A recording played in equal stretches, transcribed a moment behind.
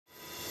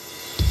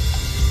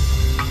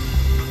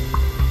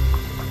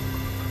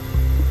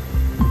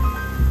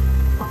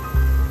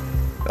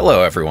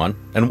Hello everyone,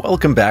 and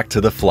welcome back to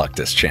the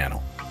Fluctus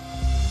channel.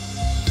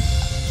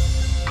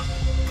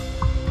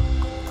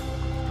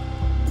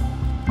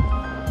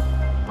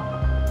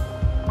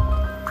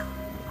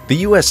 The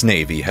US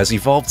Navy has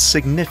evolved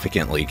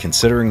significantly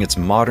considering its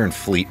modern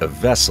fleet of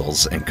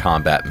vessels and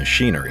combat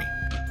machinery.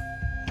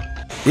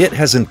 It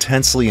has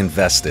intensely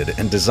invested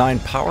and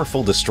designed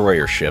powerful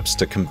destroyer ships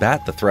to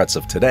combat the threats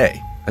of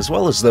today, as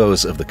well as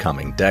those of the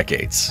coming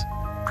decades.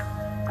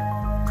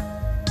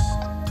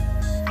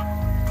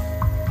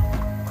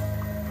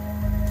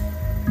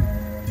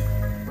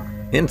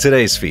 In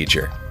today's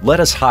feature, let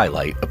us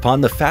highlight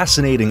upon the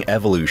fascinating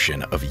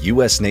evolution of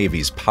US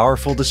Navy's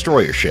powerful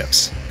destroyer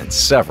ships and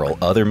several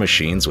other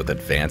machines with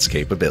advanced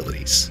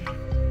capabilities.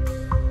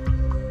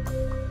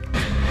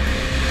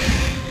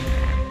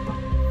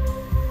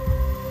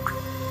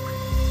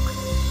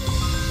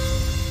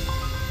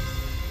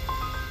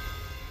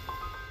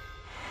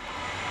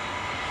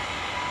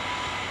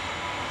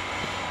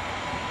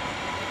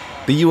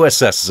 The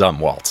USS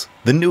Zumwalt,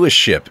 the newest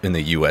ship in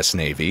the US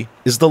Navy,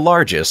 is the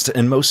largest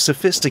and most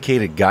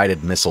sophisticated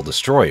guided missile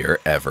destroyer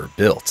ever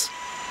built.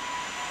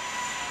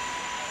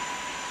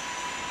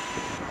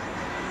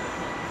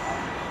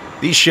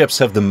 These ships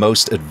have the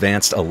most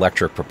advanced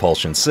electric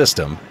propulsion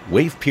system,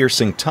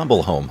 wave-piercing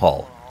tumble-home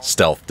hull,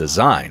 stealth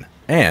design,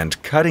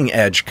 and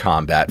cutting-edge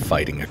combat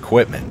fighting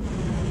equipment.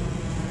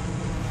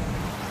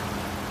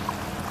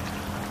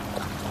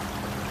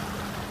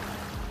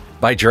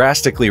 By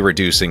drastically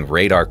reducing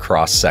radar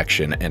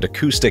cross-section and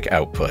acoustic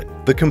output,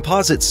 the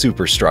composite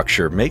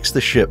superstructure makes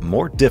the ship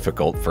more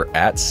difficult for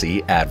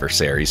at-sea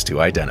adversaries to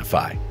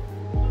identify.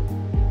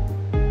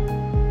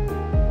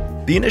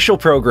 The initial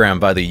program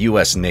by the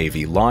US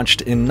Navy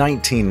launched in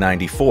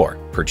 1994,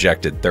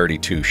 projected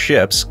 32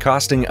 ships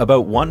costing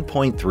about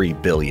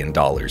 $1.3 billion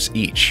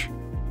each.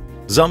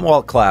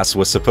 Zumwalt class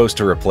was supposed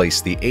to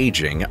replace the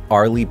aging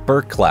Arleigh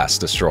Burke-class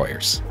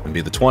destroyers and be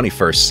the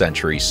 21st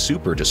century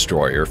super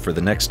destroyer for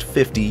the next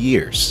 50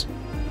 years.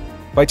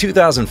 By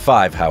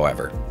 2005,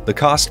 however, the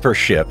cost per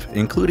ship,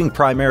 including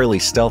primarily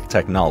stealth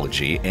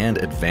technology and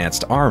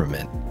advanced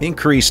armament,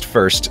 increased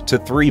first to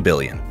 $3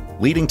 billion,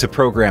 leading to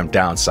program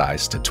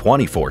downsize to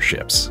 24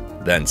 ships,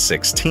 then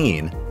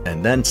 16,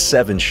 and then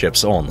 7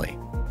 ships only.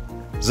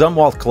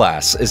 Zumwalt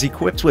class is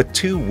equipped with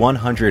two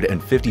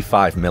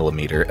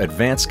 155mm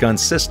Advanced Gun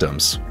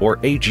Systems, or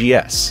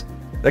AGS,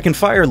 that can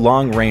fire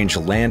long-range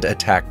land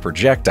attack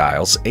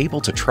projectiles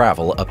able to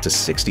travel up to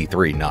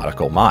 63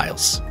 nautical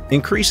miles,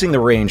 increasing the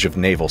range of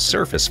naval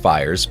surface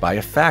fires by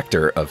a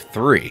factor of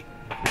 3.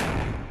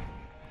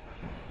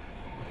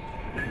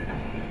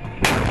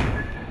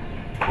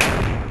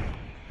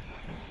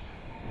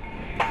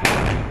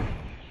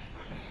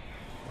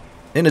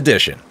 In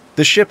addition,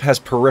 the ship has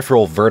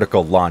peripheral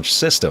vertical launch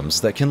systems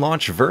that can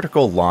launch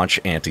vertical launch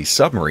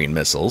anti-submarine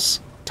missiles,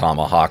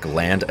 Tomahawk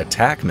land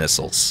attack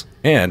missiles,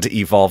 and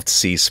evolved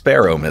Sea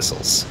Sparrow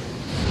missiles.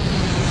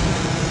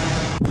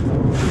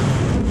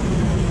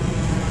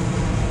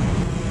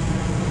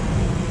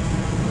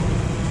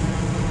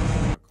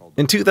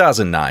 In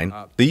 2009,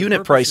 the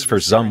unit price for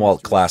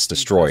Zumwalt-class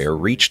destroyer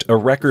reached a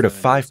record of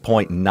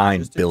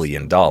 $5.9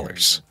 billion,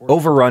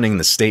 overrunning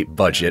the state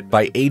budget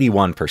by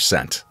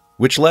 81%.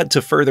 Which led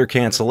to further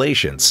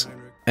cancellations,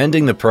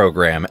 ending the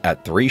program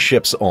at 3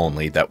 ships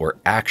only that were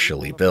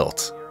actually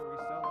built.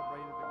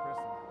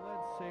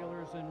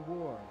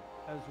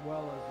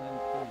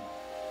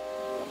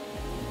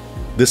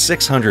 The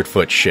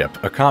 600-foot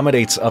ship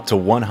accommodates up to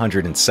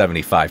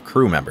 175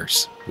 crew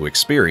members, who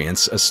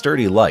experience a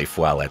sturdy life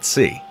while at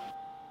sea.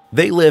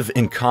 They live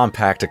in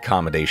compact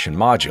accommodation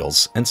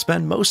modules and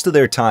spend most of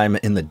their time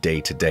in the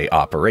day-to-day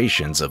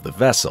operations of the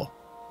vessel.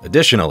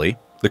 Additionally,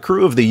 the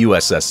crew of the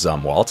USS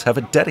Zumwalt have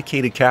a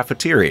dedicated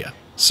cafeteria,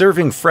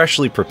 serving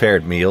freshly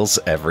prepared meals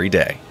every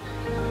day.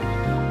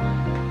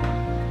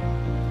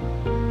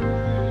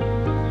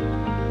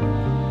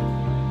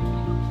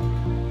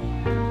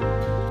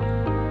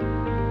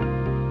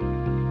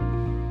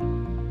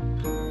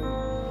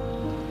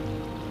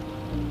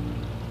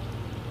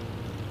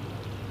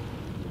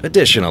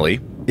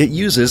 Additionally, it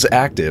uses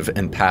active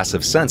and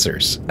passive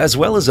sensors, as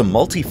well as a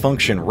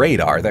multifunction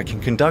radar that can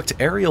conduct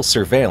aerial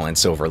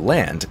surveillance over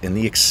land in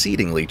the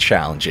exceedingly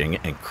challenging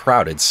and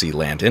crowded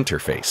sea-land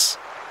interface.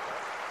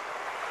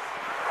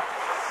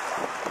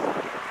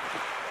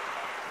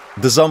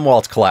 The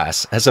Zumwalt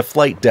class has a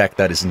flight deck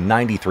that is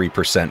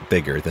 93%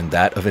 bigger than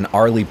that of an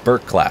Arleigh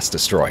Burke-class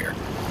destroyer,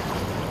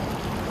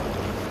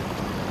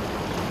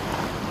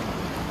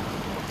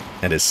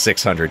 and is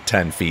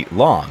 610 feet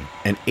long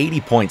and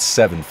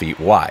 80.7 feet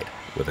wide,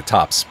 with a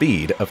top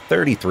speed of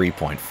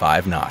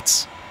 33.5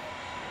 knots.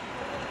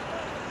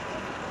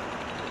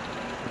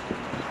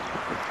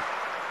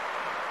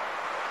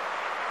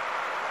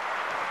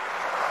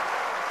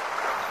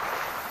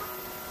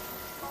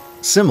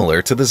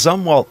 Similar to the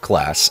Zumwalt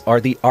class are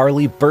the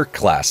Arleigh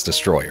Burke-class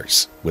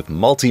destroyers, with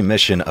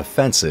multi-mission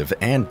offensive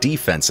and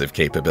defensive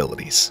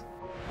capabilities.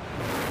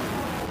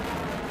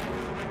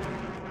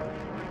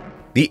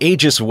 The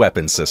Aegis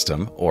Weapon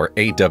System, or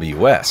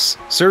AWS,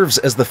 serves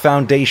as the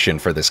foundation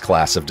for this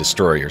class of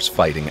destroyers'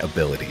 fighting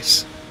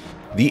abilities.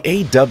 The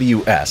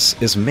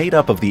AWS is made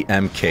up of the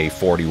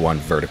Mk-41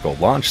 vertical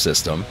launch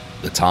system,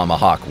 the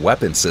Tomahawk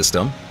weapon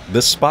system,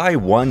 the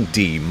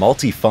Spy-1D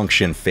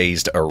multifunction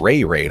phased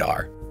array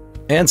radar,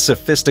 and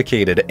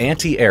sophisticated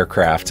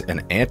anti-aircraft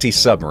and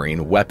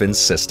anti-submarine weapons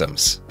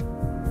systems.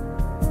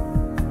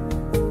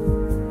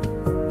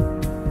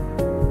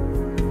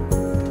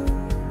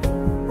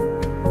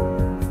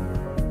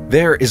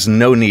 There is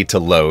no need to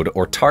load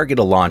or target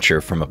a launcher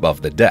from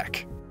above the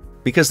deck,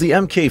 because the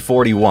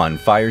Mk-41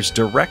 fires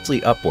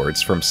directly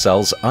upwards from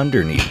cells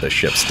underneath the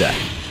ship's deck.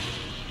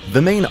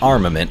 The main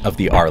armament of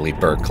the Arleigh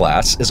Burke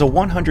class is a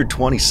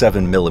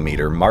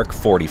 127mm Mark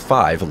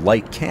 45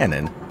 light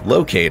cannon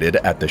located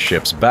at the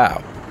ship's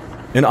bow.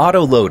 An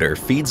auto-loader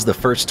feeds the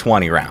first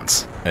 20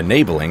 rounds,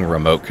 enabling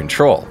remote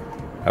control.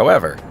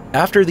 However,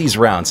 after these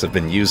rounds have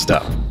been used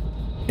up,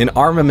 an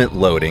armament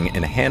loading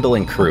and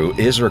handling crew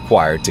is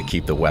required to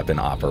keep the weapon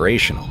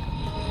operational.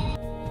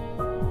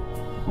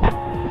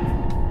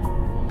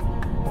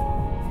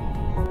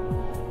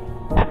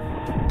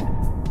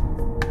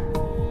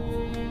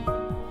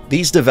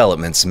 These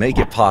developments make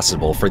it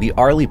possible for the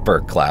Arleigh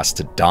Burke class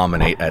to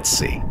dominate at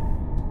sea.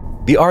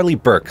 The Arleigh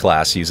Burke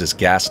class uses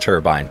gas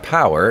turbine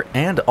power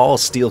and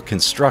all-steel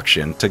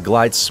construction to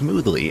glide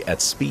smoothly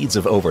at speeds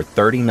of over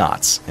 30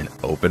 knots in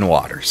open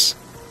waters.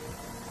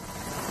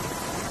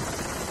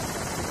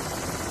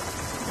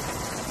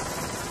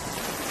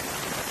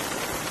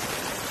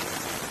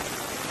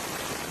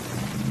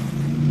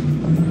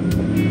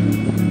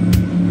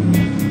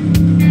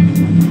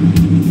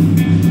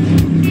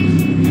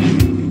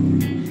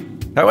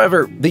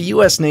 However, the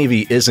US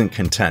Navy isn't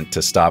content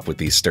to stop with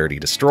these sturdy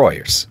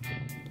destroyers.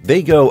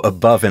 They go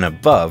above and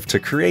above to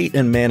create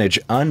and manage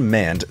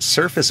unmanned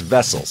surface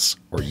vessels,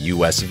 or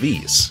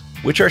USVs,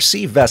 which are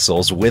sea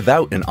vessels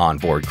without an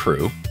onboard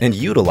crew and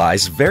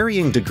utilize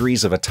varying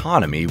degrees of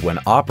autonomy when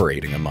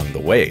operating among the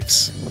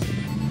waves.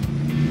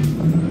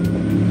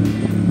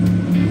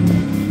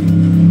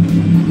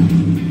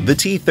 The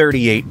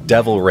T-38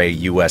 Devil Ray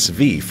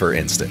USV, for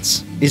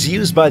instance, is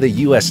used by the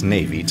US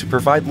Navy to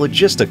provide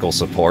logistical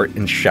support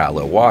in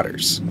shallow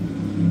waters.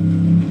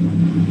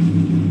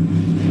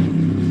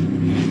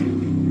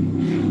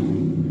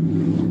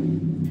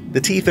 The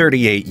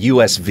T-38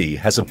 USV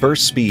has a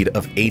burst speed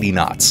of 80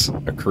 knots,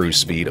 a cruise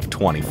speed of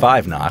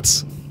 25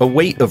 knots, a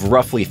weight of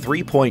roughly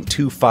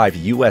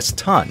 3.25 US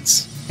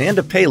tons, and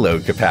a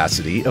payload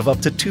capacity of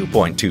up to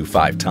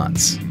 2.25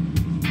 tons.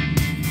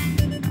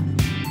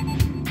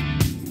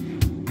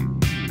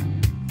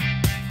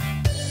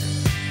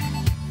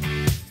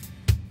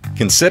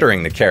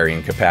 Considering the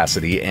carrying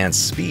capacity and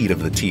speed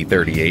of the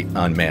T-38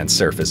 unmanned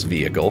surface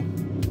vehicle,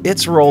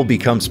 its role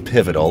becomes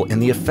pivotal in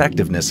the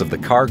effectiveness of the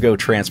cargo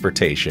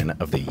transportation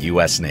of the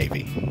US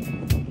Navy.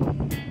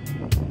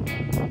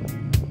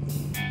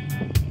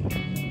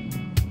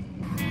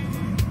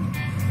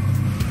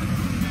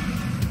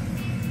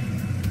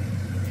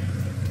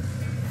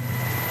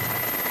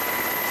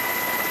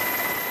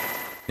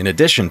 In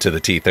addition to the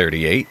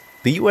T-38,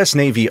 the US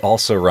Navy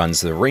also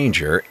runs the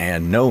Ranger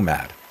and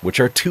Nomad, which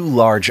are two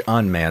large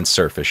unmanned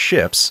surface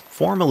ships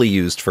formerly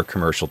used for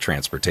commercial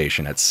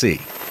transportation at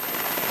sea.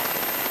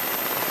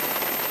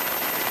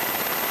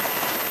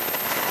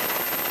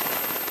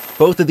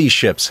 Both of these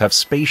ships have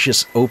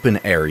spacious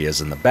open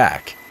areas in the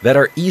back that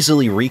are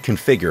easily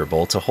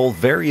reconfigurable to hold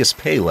various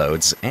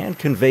payloads and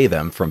convey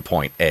them from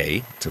point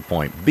A to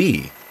point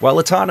B, while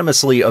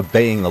autonomously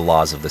obeying the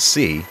laws of the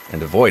sea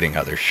and avoiding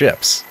other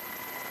ships.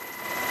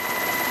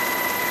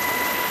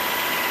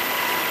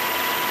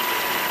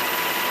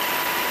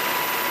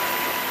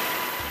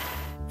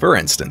 For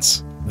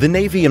instance, the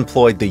Navy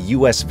employed the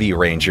USV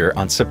Ranger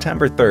on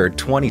September 3,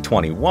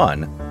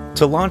 2021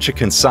 to launch a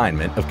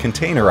consignment of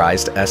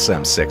containerized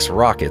SM-6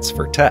 rockets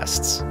for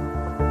tests.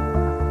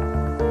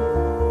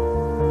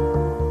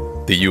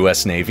 The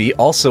US Navy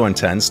also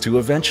intends to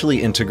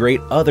eventually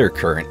integrate other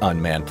current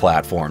unmanned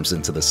platforms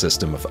into the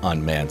system of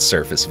unmanned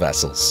surface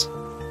vessels,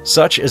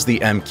 such as the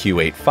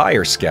MQ-8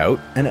 Fire Scout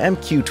and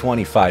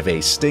MQ-25A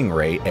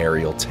Stingray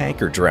aerial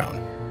tanker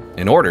drone,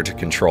 in order to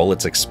control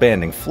its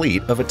expanding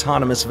fleet of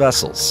autonomous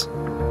vessels.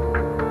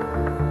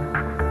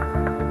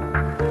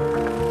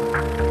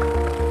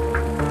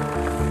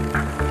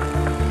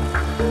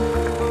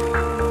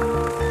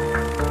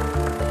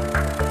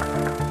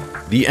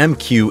 The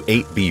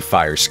MQ-8B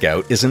Fire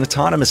Scout is an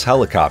autonomous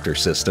helicopter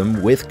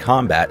system with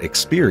combat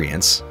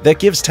experience that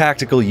gives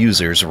tactical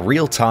users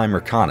real-time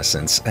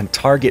reconnaissance and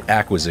target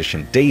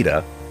acquisition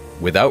data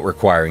without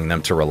requiring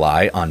them to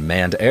rely on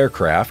manned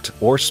aircraft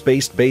or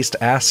space-based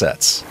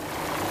assets.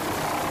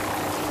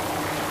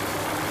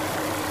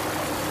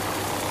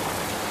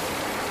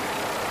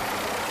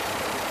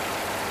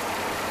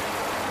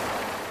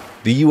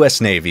 The US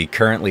Navy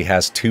currently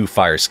has two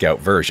Fire Scout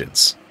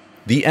versions.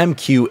 The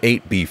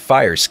MQ-8B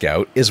Fire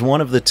Scout is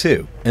one of the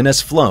two and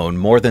has flown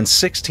more than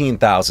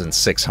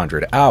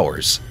 16,600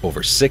 hours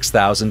over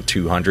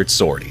 6,200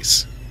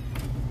 sorties.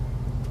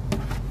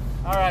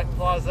 All right,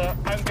 Plaza,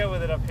 I'm good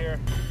with it up here.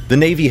 The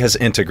Navy has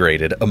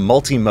integrated a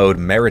multi-mode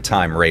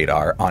maritime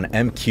radar on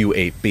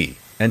MQ-8B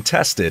and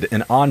tested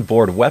an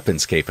onboard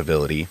weapons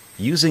capability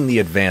using the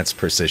Advanced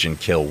Precision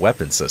Kill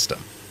Weapon System.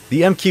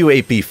 The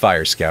MQ-8B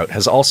Fire Scout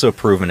has also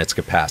proven its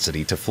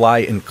capacity to fly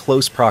in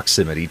close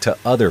proximity to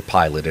other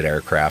piloted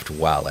aircraft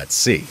while at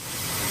sea.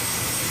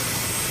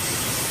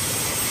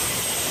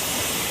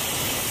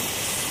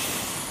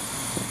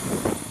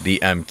 The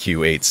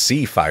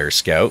MQ-8C Fire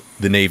Scout,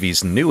 the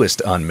Navy's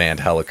newest unmanned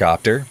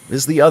helicopter,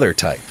 is the other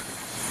type.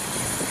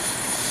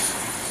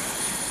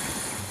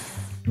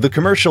 The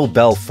commercial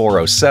Bell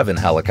 407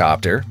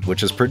 helicopter,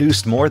 which has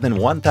produced more than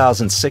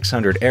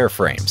 1,600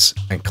 airframes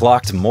and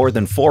clocked more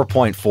than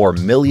 4.4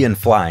 million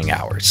flying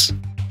hours,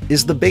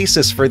 is the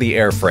basis for the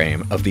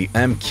airframe of the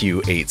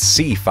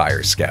MQ-8C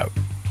Fire Scout.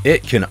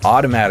 It can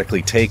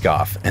automatically take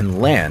off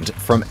and land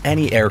from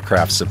any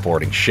aircraft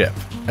supporting ship,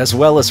 as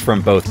well as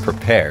from both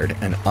prepared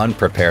and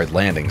unprepared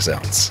landing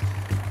zones.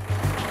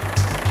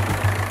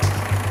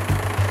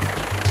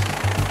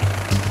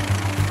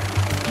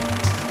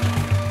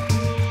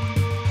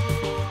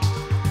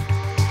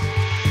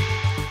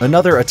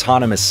 Another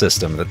autonomous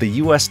system that the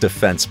U.S.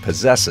 defense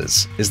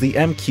possesses is the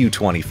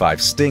MQ-25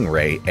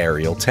 Stingray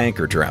aerial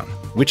tanker drone,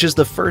 which is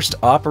the first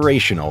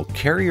operational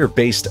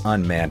carrier-based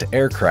unmanned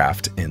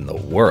aircraft in the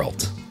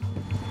world.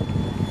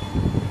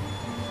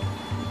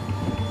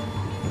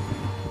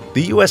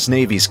 The U.S.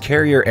 Navy's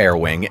Carrier Air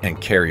Wing and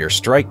Carrier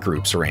Strike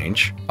Group's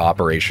range,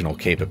 operational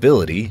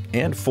capability,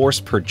 and force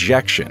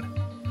projection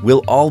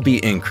will all be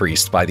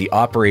increased by the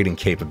operating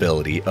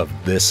capability of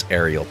this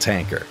aerial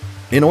tanker.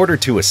 In order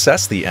to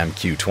assess the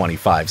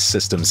MQ-25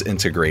 system's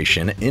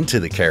integration into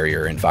the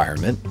carrier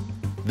environment,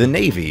 the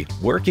Navy,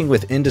 working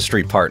with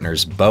industry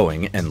partners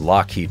Boeing and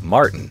Lockheed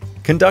Martin,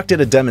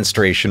 conducted a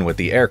demonstration with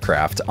the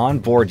aircraft on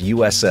board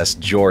USS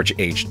George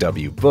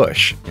H.W.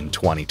 Bush in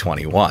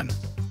 2021.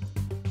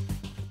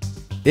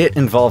 It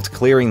involved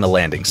clearing the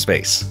landing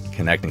space,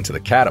 connecting to the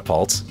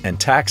catapults, and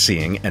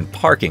taxiing and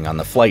parking on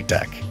the flight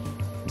deck.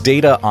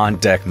 Data on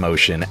deck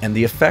motion and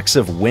the effects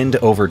of wind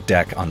over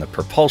deck on the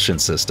propulsion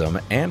system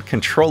and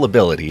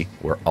controllability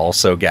were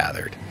also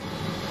gathered.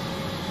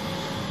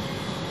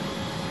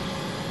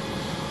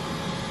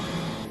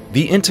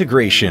 The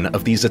integration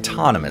of these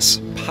autonomous,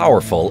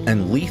 powerful,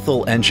 and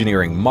lethal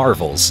engineering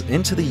marvels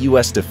into the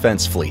U.S.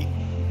 defense fleet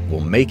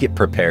will make it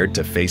prepared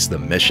to face the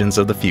missions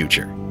of the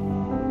future.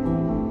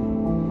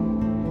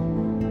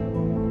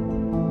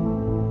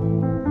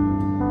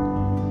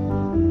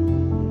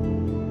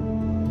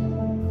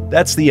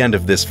 That's the end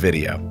of this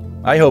video.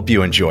 I hope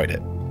you enjoyed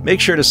it.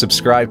 Make sure to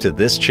subscribe to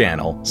this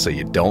channel so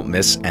you don't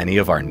miss any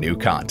of our new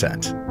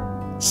content.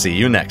 See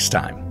you next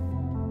time.